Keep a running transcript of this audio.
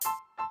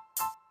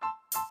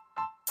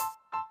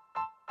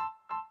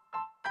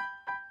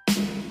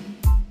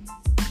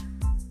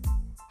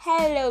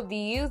Hello,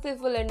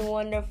 beautiful and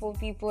wonderful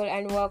people,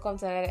 and welcome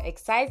to another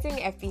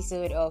exciting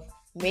episode of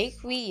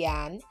Make We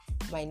Yarn.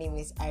 My name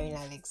is Irene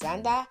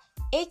Alexander,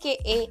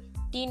 aka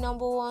the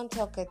number one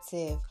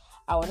talkative.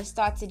 I want to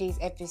start today's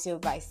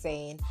episode by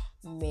saying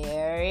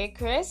Merry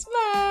Christmas!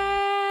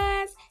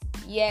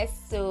 Yes,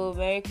 so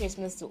Merry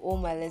Christmas to all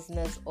my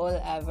listeners all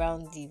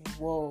around the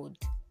world.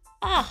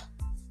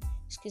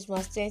 It's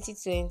Christmas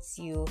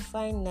 2020,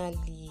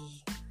 finally.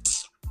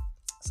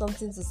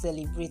 Something to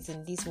celebrate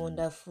in this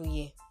wonderful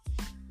year.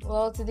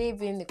 Well, today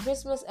being the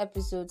Christmas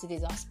episode,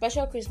 today's our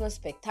special Christmas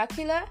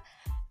spectacular,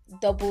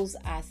 doubles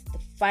as the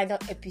final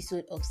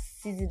episode of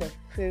Season of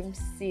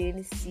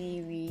Crimson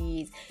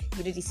series.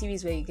 You know, the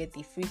series where you get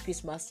the free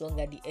Christmas song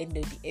at the end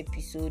of the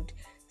episode,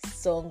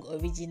 sung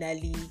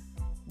originally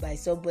by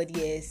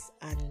somebody else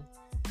and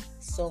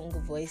sung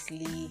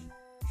voicely,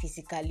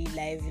 physically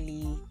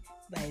lively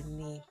by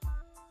me.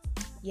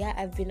 Yeah,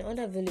 I've been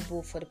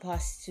unavailable for the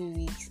past 2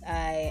 weeks.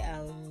 I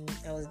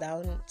was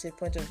down to the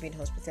point of being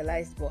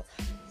hospitalized, but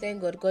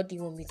thank God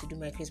didn't want me to do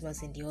my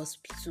Christmas in the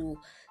hospital.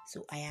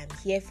 So I am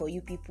here for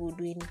you people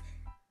doing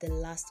the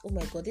last. Oh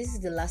my God, this is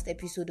the last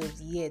episode of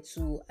the year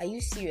too. Are you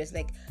serious?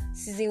 Like,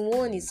 season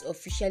 1 is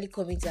officially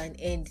coming to an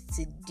end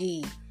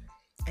today.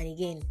 And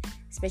again,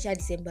 special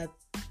December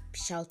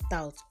shout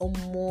out or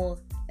more.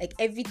 Like,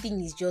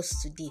 everything is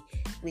just today.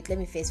 Wait, let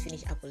me first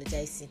finish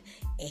apologizing.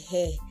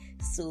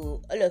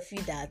 So all of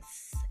you that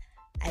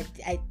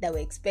were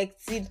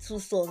expecting 2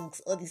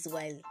 songs all this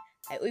while,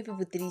 I owe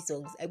people 3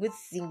 songs. I'm going to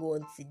sing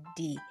one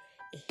today.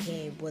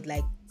 But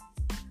like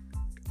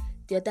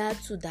the other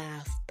 2 that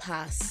have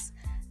passed,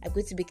 I'm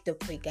going to make it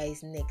up for you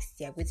guys next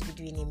year. I'm going to be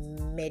doing a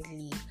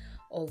medley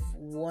of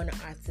one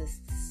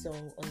artist's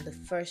song on the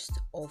 1st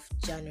of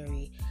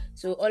January.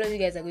 So all of you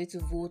guys are going to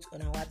vote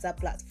on our WhatsApp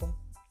platform.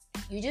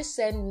 You just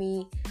send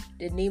me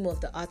the name of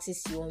the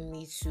artist you want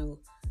me to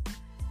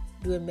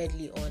do a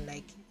medley on.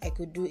 Like, I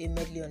could do a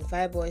medley on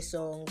Fireboy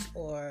songs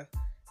or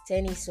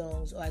Tenny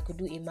songs, or I could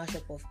do a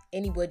mashup of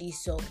anybody's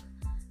song,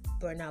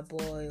 Burna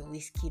Boy,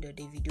 Wizkid or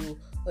Davido,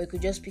 or you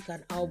could just pick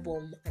an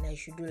album and I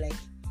should do like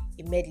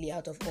a medley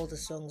out of all the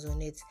songs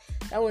on it.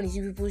 That one is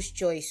you people's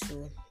choice,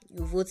 so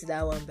you vote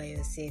that one by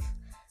yourself.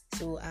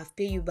 So I've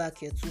paid you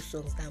back your 2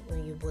 songs that I'm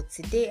on you, but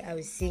today I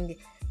will sing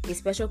a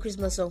special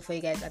Christmas song for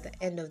you guys at the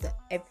end of the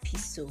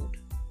episode.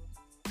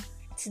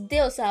 Today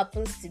also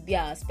happens to be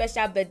our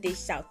special birthday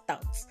shout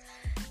out.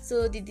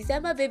 So the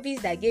December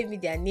babies that gave me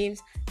their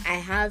names, I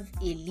have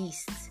a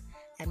list.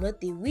 I'm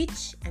not a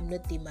witch, I'm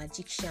not a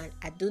magician.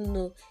 I don't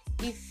know.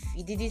 If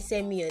you didn't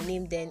send me your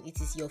name, then it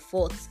is your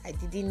fault. I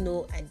didn't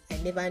know and I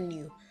never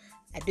knew.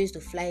 I don't used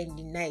to fly in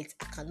the night.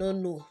 I cannot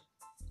know.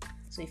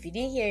 So if you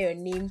didn't hear your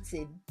name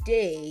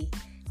today,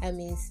 I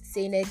mean,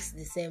 say next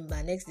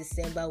December. Next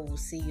December we'll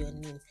say your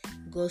name.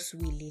 God's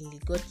willingly.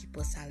 God keep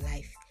us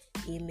alive.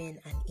 Amen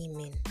and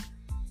amen.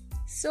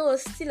 So,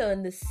 still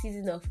on the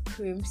Season of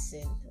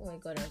Crimson. Oh my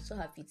God, I'm so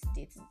happy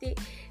today. Today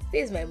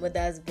is my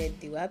mother's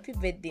birthday. Well, happy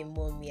birthday,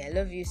 mommy. I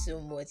love you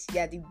so much.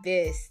 You're the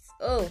best.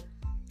 Oh,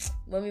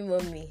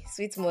 mommy,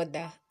 sweet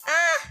mother.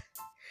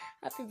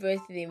 Happy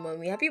birthday,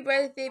 mommy. Happy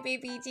birthday,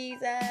 baby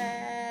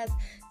Jesus.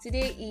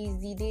 Today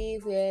is the day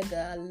where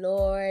the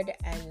Lord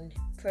and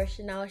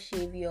personal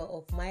savior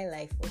of my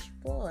life was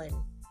born.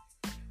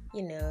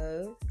 You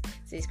know,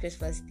 so it's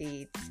Christmas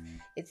Day.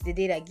 It's the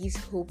day that gives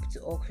hope to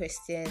all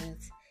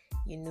Christians.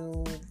 You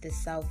know, the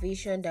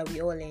salvation that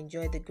we all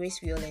enjoy, the grace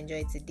we all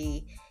enjoy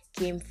today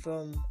came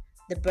from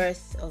the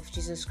birth of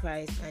Jesus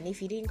Christ. And if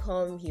he didn't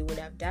come, he would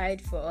have died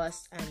for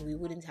us and we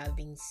wouldn't have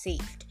been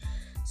saved.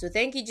 So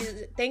thank you,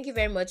 Jesus. Thank you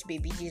very much,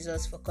 baby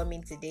Jesus, for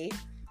coming today.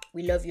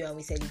 We love you and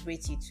we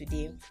celebrate you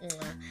today.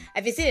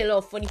 I've been seeing a lot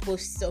of funny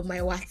posts on my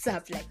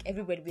WhatsApp. Like,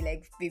 everybody be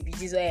like, baby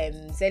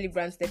Jesus,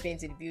 celebrant stepping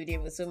into the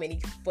building with so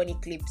many funny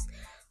clips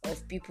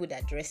of people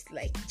that dressed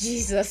like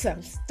Jesus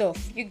and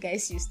stuff. You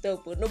guys should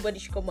stop, but nobody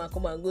should come and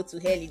go to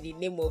hell in the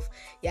name of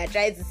you are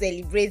trying to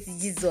celebrate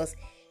Jesus.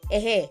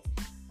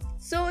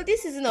 So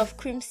this season of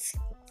crimson,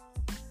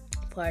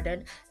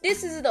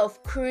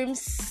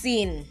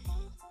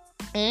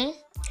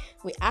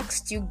 we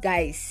asked you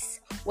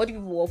guys, what do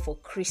people want for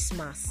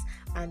Christmas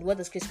and what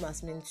does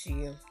Christmas mean to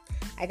you?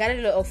 I got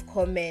a lot of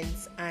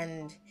comments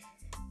and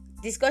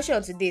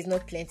discussion today is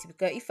not plenty,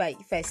 because if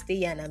I stay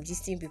here and I'm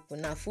gisting people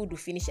now, food will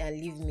finish and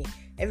leave me.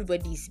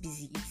 Everybody is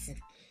busy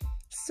eating.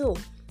 So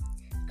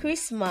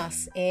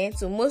Christmas,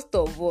 so most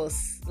of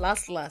us,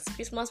 last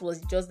Christmas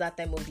was just that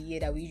time of the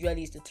year that we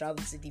usually used to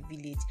travel to the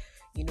village.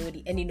 You know,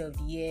 the ending of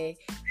the year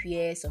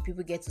where some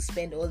people get to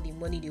spend all the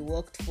money they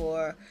worked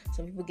for.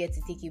 Some people get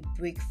to take a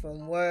break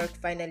from work.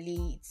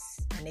 Finally,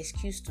 it's an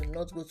excuse to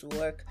not go to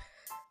work.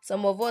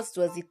 Some of us,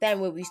 it was the time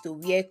where we used to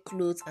wear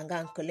clothes and go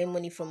and collect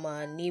money from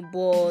our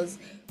neighbors.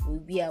 We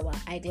wear our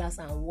eyeglass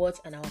and watch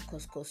and our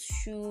cuscus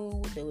shoe.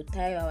 They would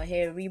tie our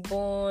hair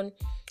ribbon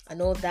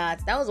and all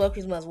that. That was what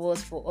Christmas was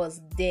for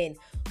us then.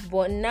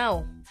 But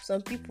now,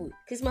 some people,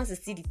 Christmas is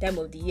still the time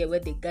of the year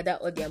where they gather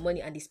all their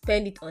money and they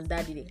spend it on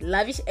that day. They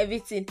lavish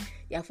everything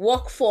they have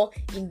worked for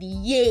in the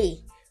year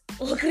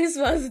on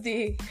Christmas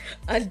Day.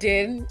 And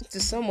then to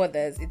some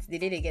others, it's the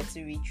day they get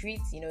to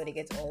retreat, they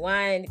get to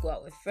unwind, go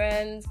out with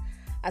friends.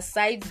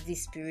 Aside the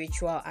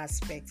spiritual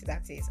aspect,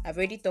 that is, I've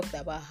already talked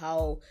about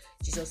how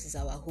Jesus is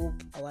our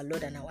hope, our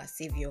Lord and our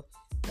Savior.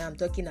 Now I'm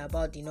talking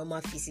about the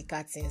normal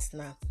physical things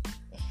now.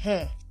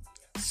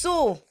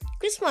 So,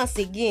 Christmas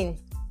again,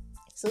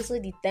 it's also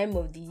the time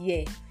of the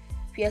year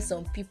where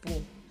some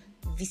people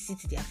visit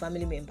their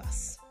family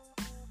members.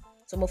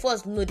 Some of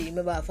us know they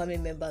remember our family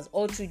members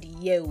all through the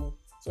year.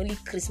 It's only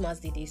Christmas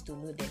Day they used to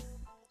know them.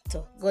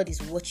 So, God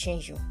is watching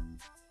you.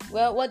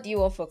 Well, what do you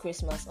want for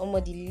Christmas?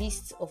 The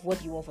list of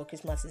what you want for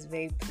Christmas is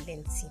very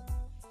plenty.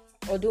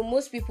 Although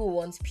most people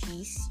want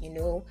peace,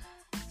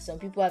 some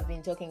people have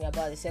been talking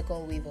about the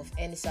second wave of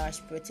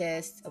EndSARS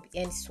protests, of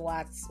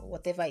EndSWAT,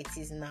 whatever it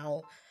is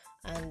now.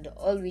 And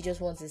all we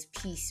just want is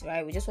peace,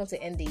 right? We just want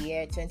to end the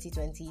year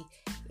 2020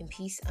 in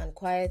peace and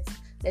quiet.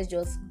 Let's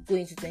just go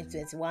into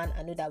 2021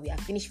 and know that we are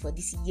finished for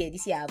this year.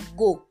 This year have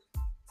go.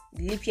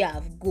 The leap year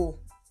have go.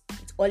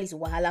 With all this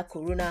wahala,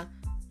 corona,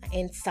 and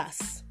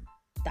EndSARS.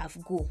 That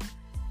go.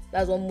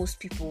 That's what most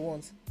people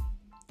want.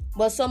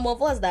 But some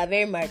of us that are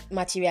very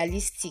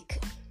materialistic,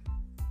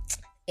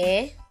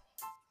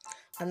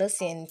 I'm not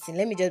saying anything.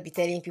 Let me just be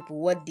telling people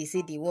what they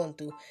say they want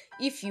to.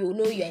 If you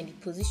know you're in the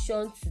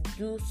position to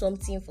do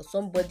something for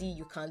somebody,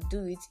 you can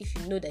do it. If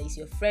you know that it's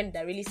your friend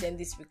that really sent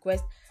this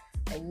request,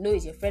 and you know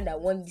it's your friend that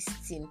wants this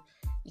thing,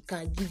 you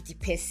can give the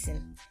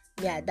person.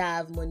 Me, I don't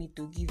have money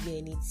to give you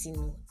anything.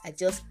 No. I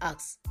just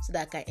ask so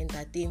that I can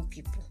entertain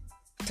people.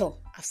 So,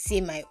 I've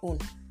said my own.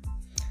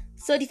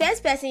 So the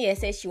first person here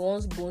says she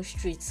wants bone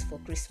straight for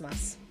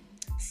Christmas.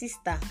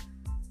 Sister,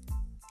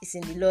 it's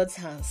in the Lord's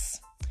hands.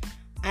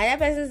 And that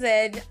person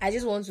said, I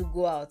just want to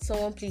go out.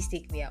 Someone please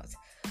take me out.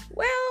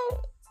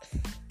 Well,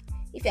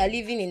 if you are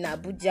living in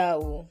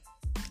Abuja,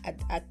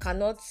 I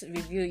cannot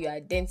reveal your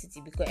identity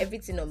because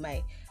everything on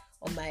my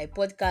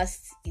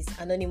podcast is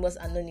anonymous.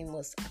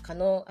 I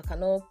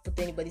cannot put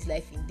anybody's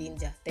life in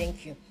danger.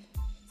 Thank you.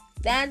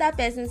 The other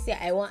person said,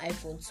 I want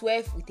iPhone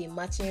 12 with a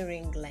matching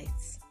ring light.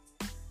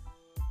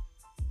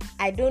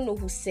 I don't know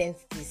who sent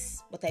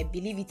this, but I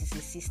believe it is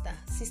a sister.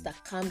 Sister,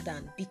 calm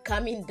down. Be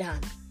calming down.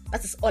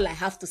 That is all I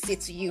have to say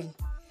to you.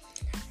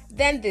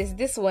 Then there's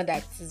this one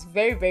that is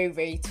very, very,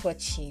 very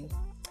touching.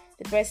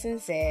 The person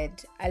said,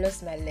 I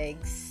lost my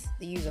legs,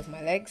 the use of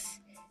my legs,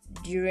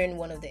 during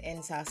one of the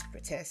EndSARS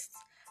protests.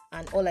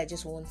 And all I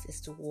just want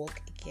is to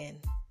walk again.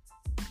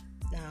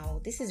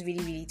 Now, this is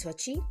really, really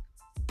touchy.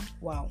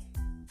 Wow.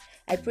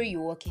 I pray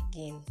you walk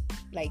again.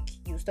 Like,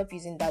 you stop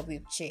using that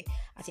wheelchair.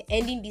 At the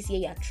ending this year,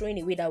 you are throwing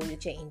away that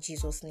wheelchair in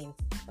Jesus' name.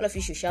 All of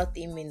you should shout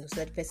amen so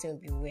that the person will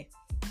be aware.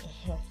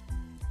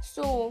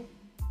 So,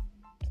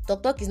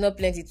 talk is not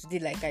plenty today,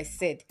 like I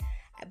said.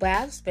 But I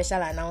have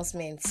special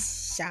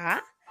announcements.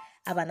 I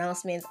have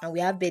announcements and we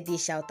have birthday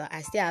shout out.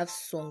 I still have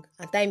song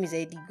and time is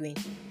already going.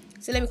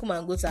 So let me come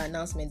and go to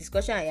announcement.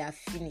 Discussion I have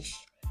finished.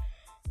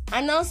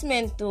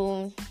 Announcement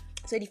though.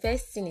 So the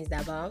first thing is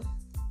about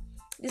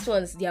this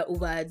one's they are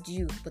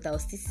overdue, but I'll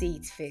still say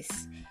it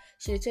first.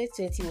 Shiloh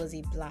 2020 was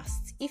a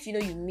blast. If you know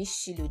you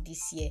missed Shiloh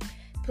this year,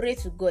 pray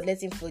to God,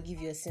 let him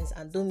forgive your sins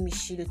and don't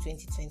miss Shiloh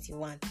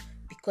 2021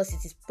 because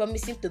it is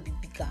promising to be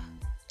bigger.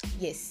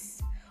 Yes.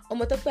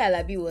 Omotope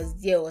Alabi was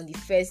there on the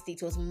first day.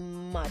 It was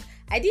mad.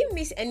 I didn't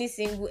miss any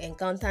single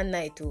encounter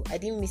night too. I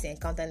didn't miss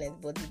encounter night,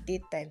 but the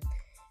daytime.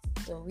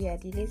 So we are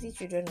the lazy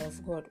children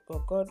of God.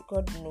 But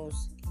God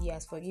knows he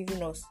has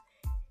forgiven us.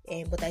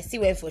 But I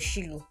still went for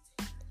Shiloh.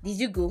 Did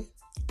you go?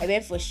 I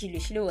went for Shiloh.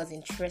 Shiloh was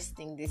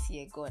interesting this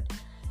year, God.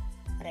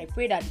 And I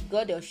pray that the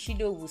God of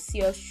Shiloh will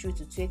see us through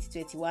to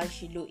 2021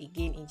 Shiloh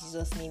again in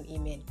Jesus' name,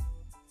 amen.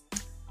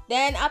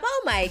 Then about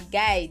my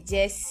guy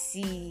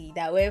Jesse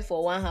that went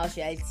for One House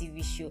reality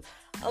TV show.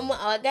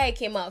 Our guy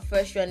came out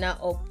first runner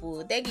up.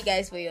 Thank you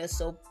guys for your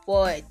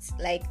support.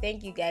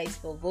 Thank you guys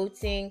for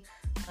voting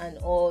and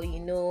all.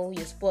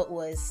 Your support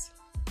was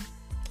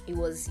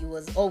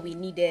all we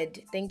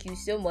needed. Thank you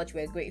so much.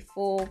 We're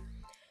grateful.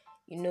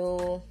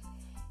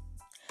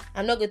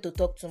 I'm not going to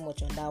talk too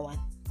much on that one.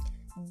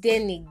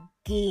 Then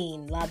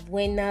again, La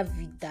Buena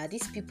Vida.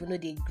 These people know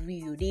they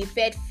agree. They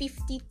fed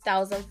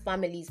 50,000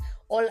 families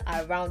all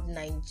around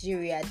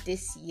Nigeria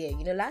this year.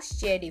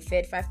 Last year they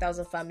fed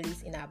 5,000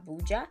 families in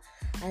Abuja,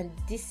 and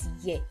this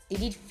year they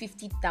did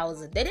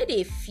 50,000. They did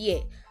a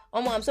fear.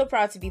 I'm so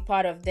proud to be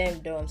part of them,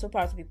 though. I'm so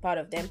proud to be part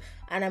of them,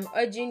 and I'm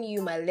urging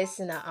you, my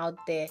listener out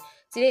there.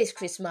 Today is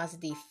Christmas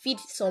Day. Feed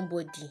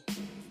somebody.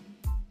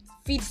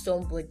 Feed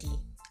somebody.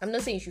 I'm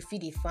not saying you should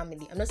feed a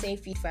family. I'm not saying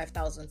feed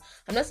 5,000.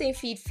 I'm not saying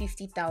feed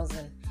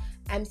 50,000.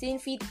 I'm saying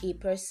feed a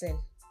person.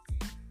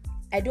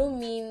 I don't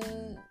mean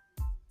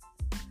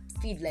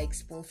feed like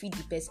spoon feed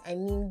the person. I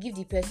mean give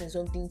the person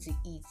something to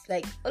eat.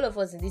 All of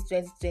us in this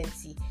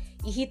 2020,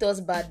 it hit us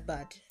bad.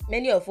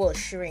 Many of us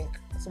shrink.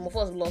 Some of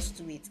us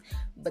lost weight.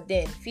 But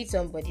then feed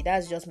somebody.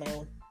 That's just my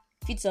own.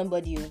 Feed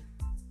somebody.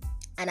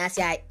 And as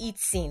you are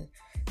eating,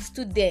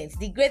 students,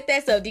 the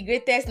greatest of the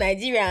greatest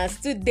Nigerian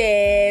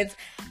students,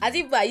 as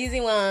if you are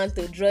using one hand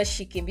to draw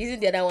chicken, using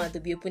the other one to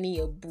be opening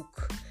your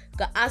book.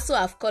 Because ASO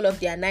have called off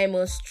their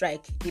 9-month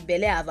strike. The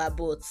belle have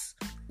abort.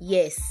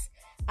 Yes,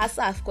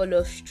 ASO have called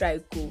off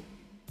strike.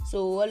 So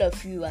all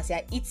of you, as you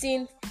are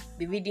eating,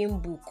 be reading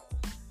book.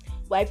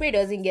 But I pray it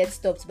doesn't get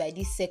stopped by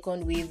this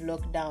second wave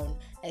lockdown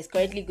that is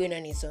currently going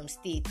on in some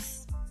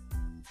states.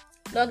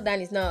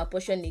 Lockdown is now a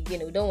portion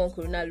again. We don't want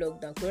Corona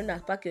lockdown.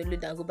 Corona, pack your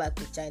load and go back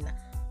to China.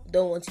 We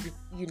don't want to be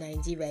you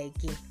Nigeria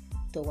again.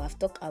 So we have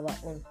talked our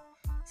own.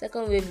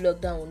 Second wave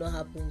lockdown will not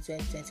happen in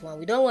 2021.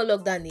 We don't want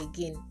lockdown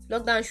again.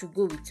 Lockdown should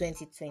go with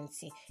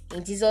 2020.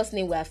 In Jesus'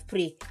 name we have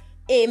prayed.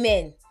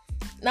 Amen.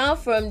 Now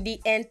from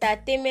the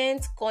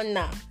entertainment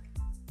corner.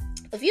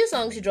 A few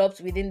songs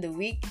dropped within the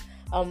week.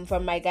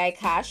 From my guy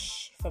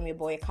Cash, from your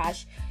boy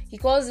Cash. He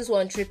calls this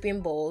one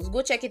Tripping Balls.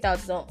 Go check it out.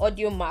 It's on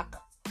Audiomack.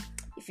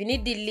 If you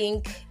need the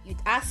link, you'd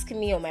ask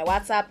me on my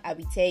WhatsApp. I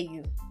will tell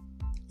you.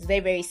 It's very,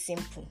 very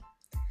simple.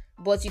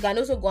 But you can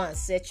also go and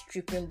search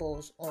Tripping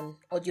Balls on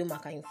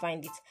Audiomack and you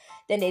find it.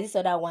 Then there's this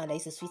other one that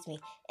used to sweet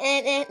me.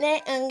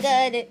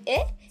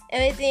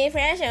 Everything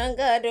fresh on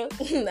God. I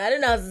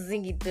don't know how to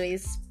sing it though.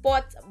 It's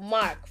Spot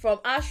Mark from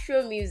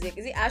Astro Music.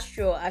 Is it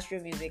Astro or Astro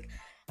Music?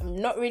 I'm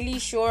not really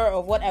sure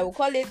of what I will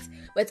call it,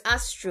 but it's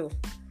Astro.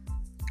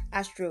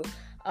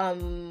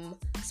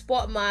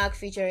 Spot Mark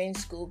featuring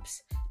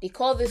Scoops. They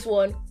call this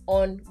one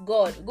On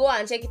God. Go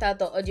and check it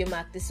out on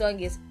Audiomack. The song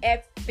is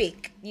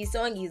epic. The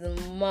song is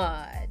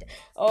mad.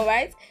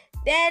 Alright.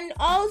 Then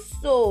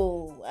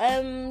also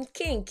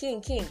King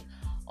 _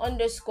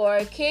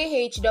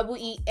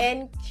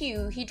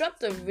 KHEENQ. He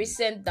dropped a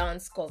recent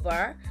dance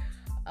cover.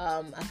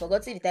 I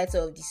forgot the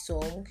title of the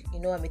song. You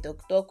know, I'm a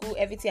talk.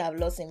 Everything I've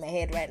lost in my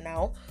head right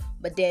now.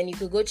 But then you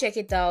could go check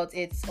it out.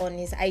 It's on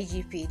his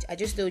IG page. I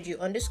just told you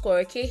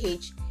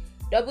 _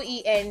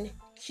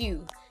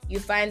 KHEENQ. You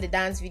find the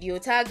dance video.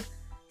 Tag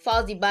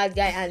Falz the Bad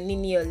Guy and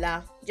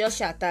Niniola. Just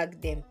shall tag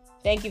them.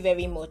 Thank you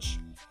very much.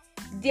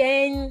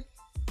 Then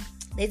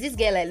there's this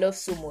girl I love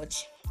so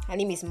much. Her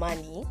name is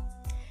Manny.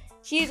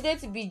 She is going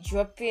to be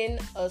dropping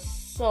a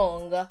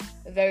song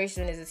very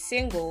soon as a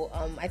single.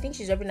 I think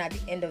she's dropping at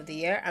the end of the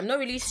year. I'm not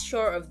really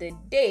sure of the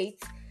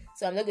date,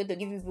 so I'm not going to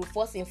give you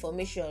false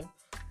information.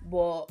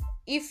 But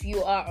if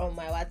you are on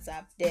my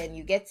WhatsApp, then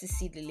you get to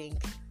see the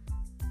link.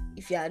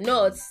 If you are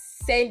not,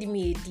 send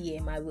me a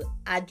DM. I will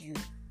add you.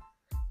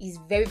 It's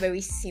very,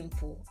 very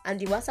simple. And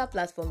the WhatsApp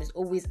platform is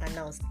always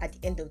announced at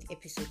the end of the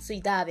episode, so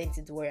you don't have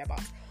anything to worry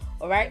about.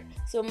 Alright?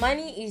 So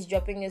Manny is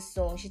dropping a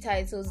song. She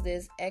titles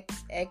this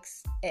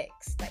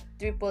XXX, like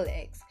triple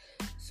X.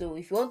 So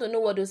if you want to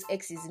know what those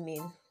X's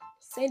mean,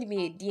 send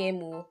me a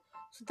DM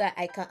so that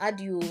I can add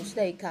you, so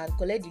that you can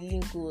collect the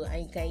link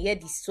and you can hear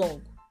the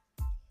song.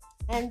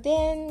 And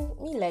then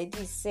me like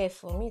this,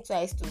 for me too,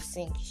 I used to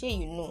sing. Sure,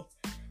 you know.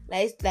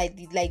 Like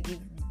the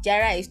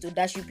Jara used to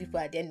dash you people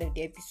at the end of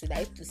the episode. I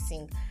used to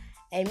sing.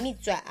 And me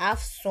too, I have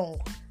song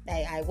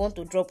that I want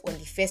to drop on the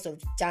 1st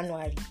of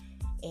January.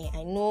 And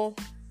I know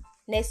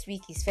next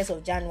week is 1st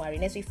of January,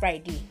 next week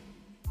Friday.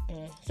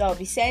 So I'll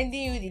be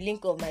sending you the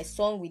link of my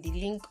song with the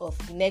link of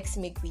the next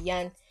Make We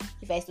Yarn.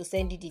 If I used to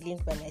send you the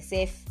link by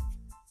myself.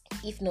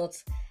 If not,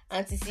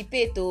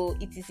 anticipate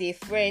it is a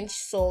French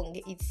song.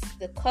 It's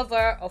the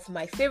cover of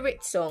my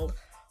favorite song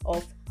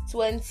of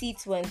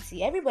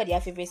 2020. Everybody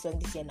have favorite song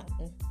this year now.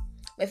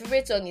 My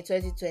favorite song in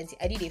 2020.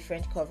 I did a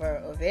French cover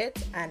of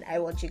it, and I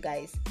want you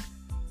guys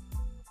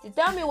to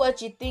tell me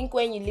what you think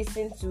when you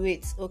listen to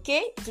it.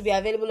 Okay, it will be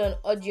available on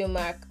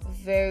Audiomack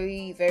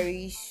very,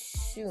 very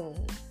soon.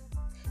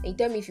 And you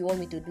tell me if you want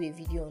me to do a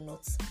video or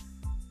not.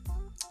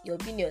 Your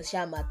opinion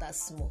shall matter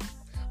small.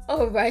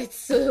 Alright,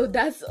 so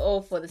that's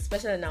all for the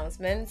special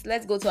announcements.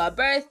 Let's go to our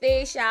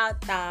birthday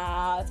shout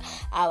out.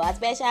 Our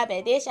special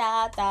birthday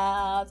shout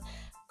out.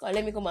 God,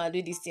 let me come and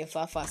do this thing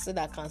fast so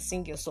that I can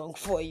sing your song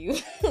for you.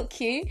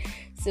 Okay,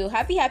 so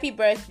happy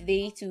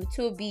birthday to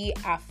Toby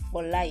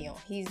Afolayan.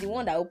 He's the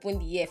one that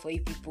opened the year for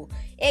you people,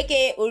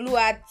 aka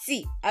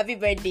Oluwati. Happy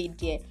birthday,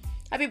 dear.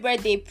 Happy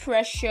birthday,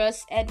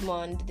 Precious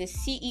Edmond, the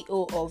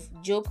CEO of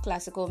Job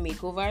Classical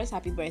Makeovers.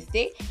 Happy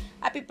birthday.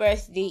 Happy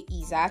birthday,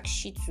 Isaac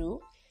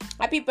Shitu.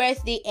 Happy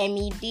birthday,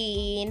 Emmy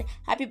Dean.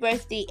 Happy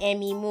birthday,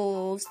 Emmy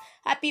Moves.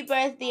 Happy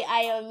birthday,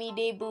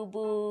 Ayomide Boo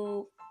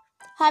Boo.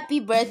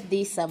 Happy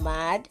birthday,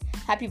 Samad.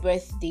 Happy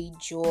birthday,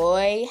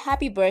 Joy.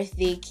 Happy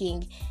birthday,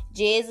 King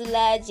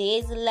Jezla.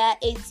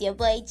 It's your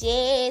boy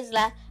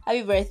Jezla.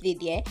 Happy birthday,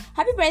 dear.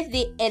 Happy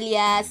birthday,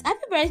 Elias.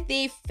 Happy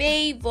birthday,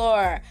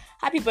 Favor.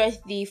 Happy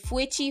birthday,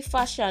 Fuechi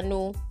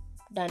Fashano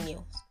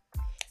Daniels.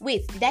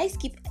 Wait, did I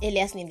skip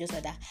Elias' name just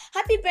like that?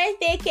 Happy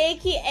birthday,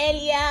 Keiki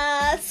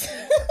Elias.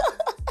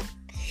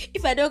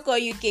 If I don't call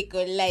you Cake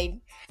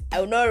online, I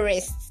will not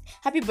rest.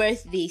 Happy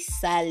birthday,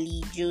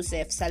 Salome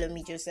Joseph,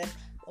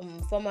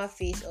 former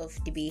face of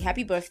the Bay.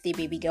 Happy birthday,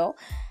 baby girl.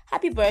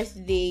 Happy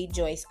birthday,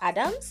 Joyce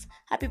Adams.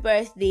 Happy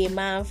birthday,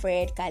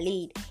 Manfred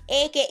Khalid,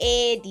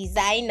 aka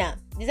Designer.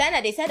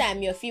 They said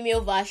I'm your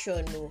female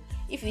version. No,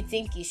 if you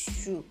think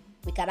it's true,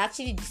 we can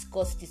actually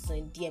discuss this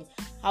on DM.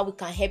 How we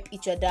can help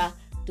each other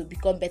to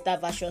become better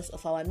versions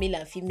of our male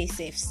and female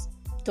selves.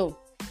 So,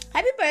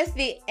 Happy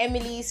birthday,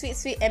 Emily,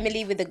 sweet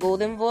Emily with the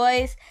golden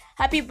voice.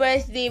 Happy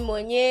birthday,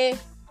 Monye,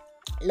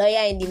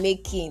 lawyer in the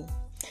making.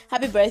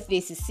 Happy birthday,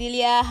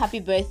 Cecilia. Happy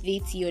birthday,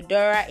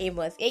 Theodora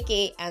Amos,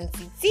 aka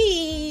Auntie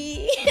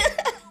T.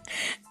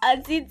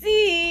 Auntie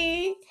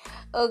T.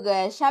 Oh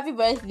gosh, happy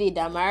birthday,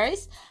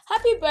 Damaris.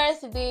 Happy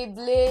birthday,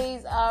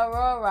 Blaze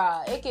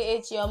Aurora,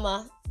 aka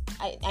Chioma.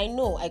 I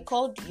know I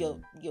called your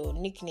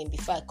nickname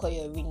before I call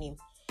your real name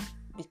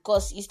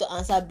because you used to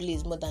answer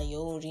Blaze more than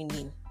your own real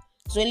name.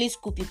 It's only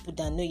school people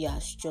that know you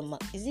as Chioma.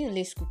 Is it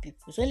only school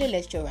people? It's only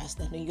lecturers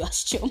that know you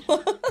as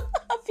Chioma.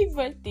 Happy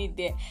birthday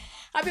there.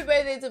 Happy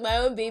birthday to my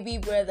own baby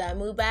brother,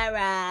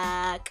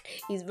 Mubarak.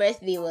 His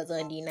birthday was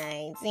on the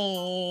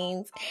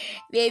 19th.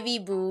 Baby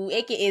boo,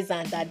 aka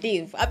Santa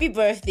Dave. Happy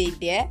birthday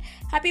there.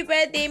 Happy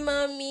birthday,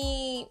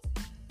 mommy.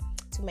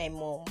 To my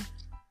mom.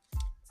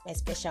 My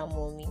special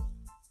mommy.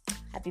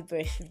 Happy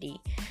birthday.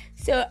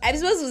 So, I'm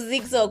supposed to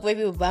sing song for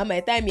people, but my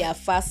time you are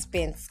fast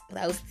spent. But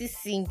I will still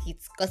sing it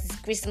because it's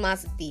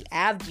Christmas Day. I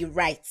have the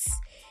rights.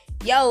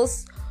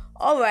 Yes.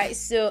 Alright,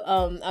 so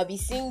I'll be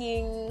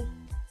singing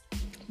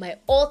my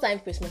all-time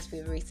Christmas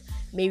favorite,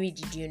 Mary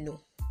Did You Know?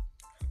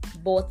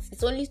 But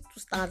it's only 2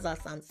 stanzas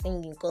I'm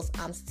singing because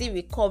I'm still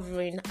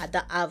recovering. I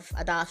don't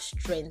have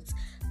strength.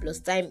 Plus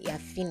time I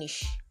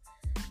finish.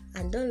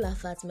 And don't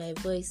laugh at my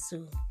voice,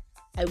 so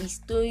I will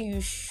stone you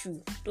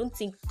shoe. Don't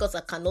think because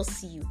I cannot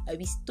see you. I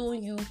will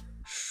stone you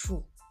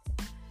shoe.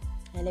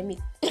 And let me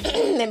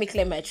let me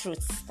clear my throat.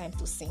 It's time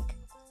to sing.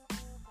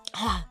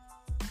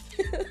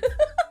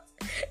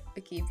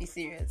 Okay, be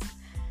serious.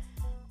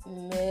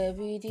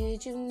 Mary,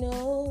 did you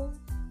know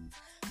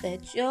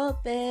that your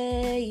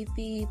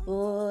baby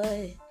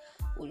boy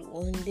will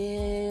one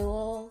day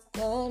walk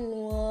on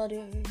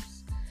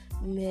waters?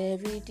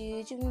 Mary,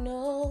 did you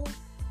know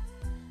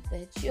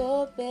that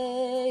your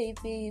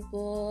baby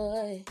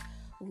boy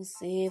will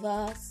save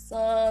our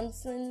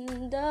sons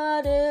and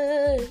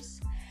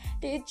daughters?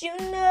 Did you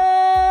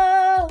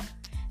know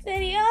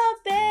that your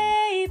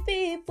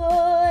baby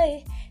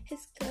boy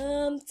has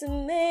come to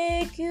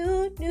make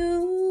you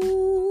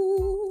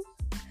new?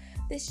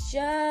 This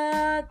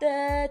child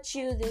that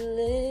you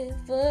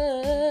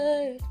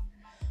delivered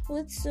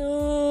would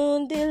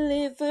soon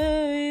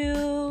deliver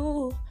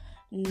you.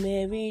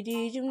 Mary,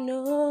 did you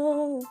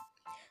know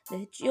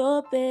that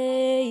your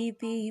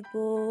baby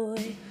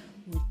boy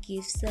would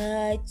give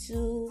sight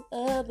to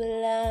a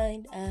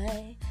blind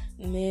eye?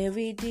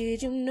 Mary,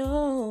 did you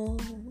know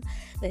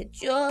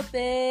that your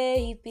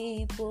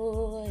baby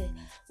boy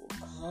will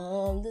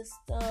calm the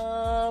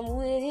storm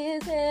with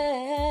his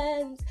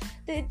hands?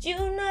 Did you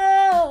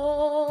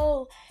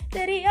know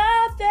that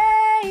your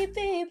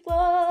baby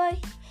boy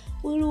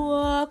will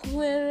walk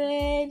where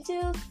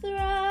angels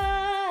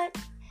thrive?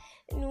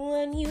 And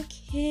when you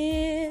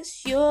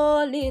kiss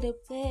your little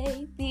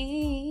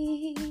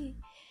baby,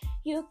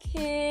 you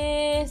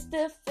kiss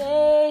the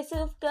face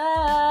of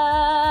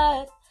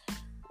God.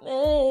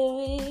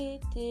 Mary,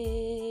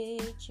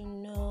 did you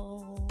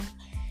know?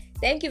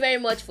 Thank you very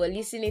much for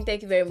listening.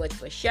 Thank you very much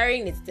for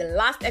sharing. It's the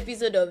last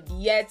episode of the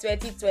year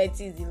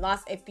 2020. It's the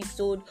last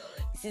episode.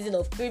 The season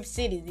of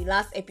Cribseed is the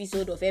last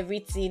episode of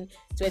everything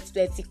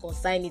 2020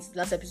 consigned. It's the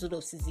last episode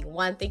of season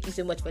 1. Thank you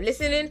so much for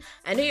listening.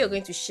 I know you're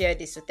going to share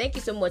this, so thank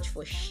you so much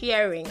for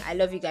sharing. I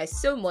love you guys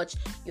so much.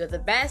 You're the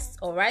best.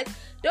 All right.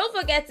 Don't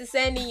forget to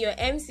send in your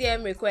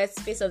MCM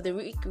request, Face of the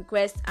Week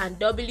request, and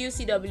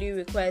WCW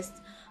request.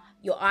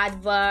 Your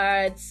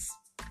adverts,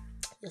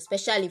 your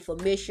special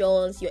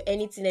informations, your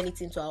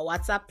anything to our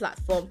WhatsApp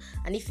platform.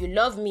 And if you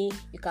love me,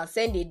 you can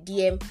send a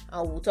DM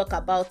and we'll talk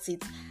about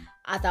it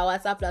at our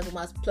WhatsApp platform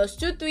as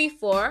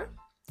 +234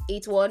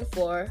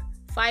 814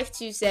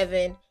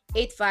 527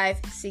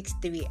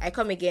 8563. I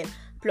come again,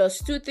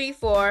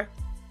 +234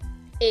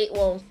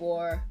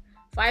 814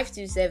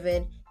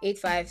 527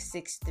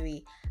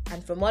 8563.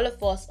 And from all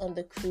of us on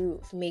the crew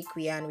of Make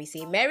We Yarn, we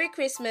say Merry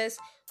Christmas,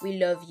 we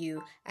love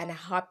you, and a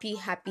happy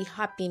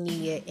New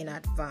Year in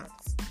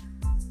advance.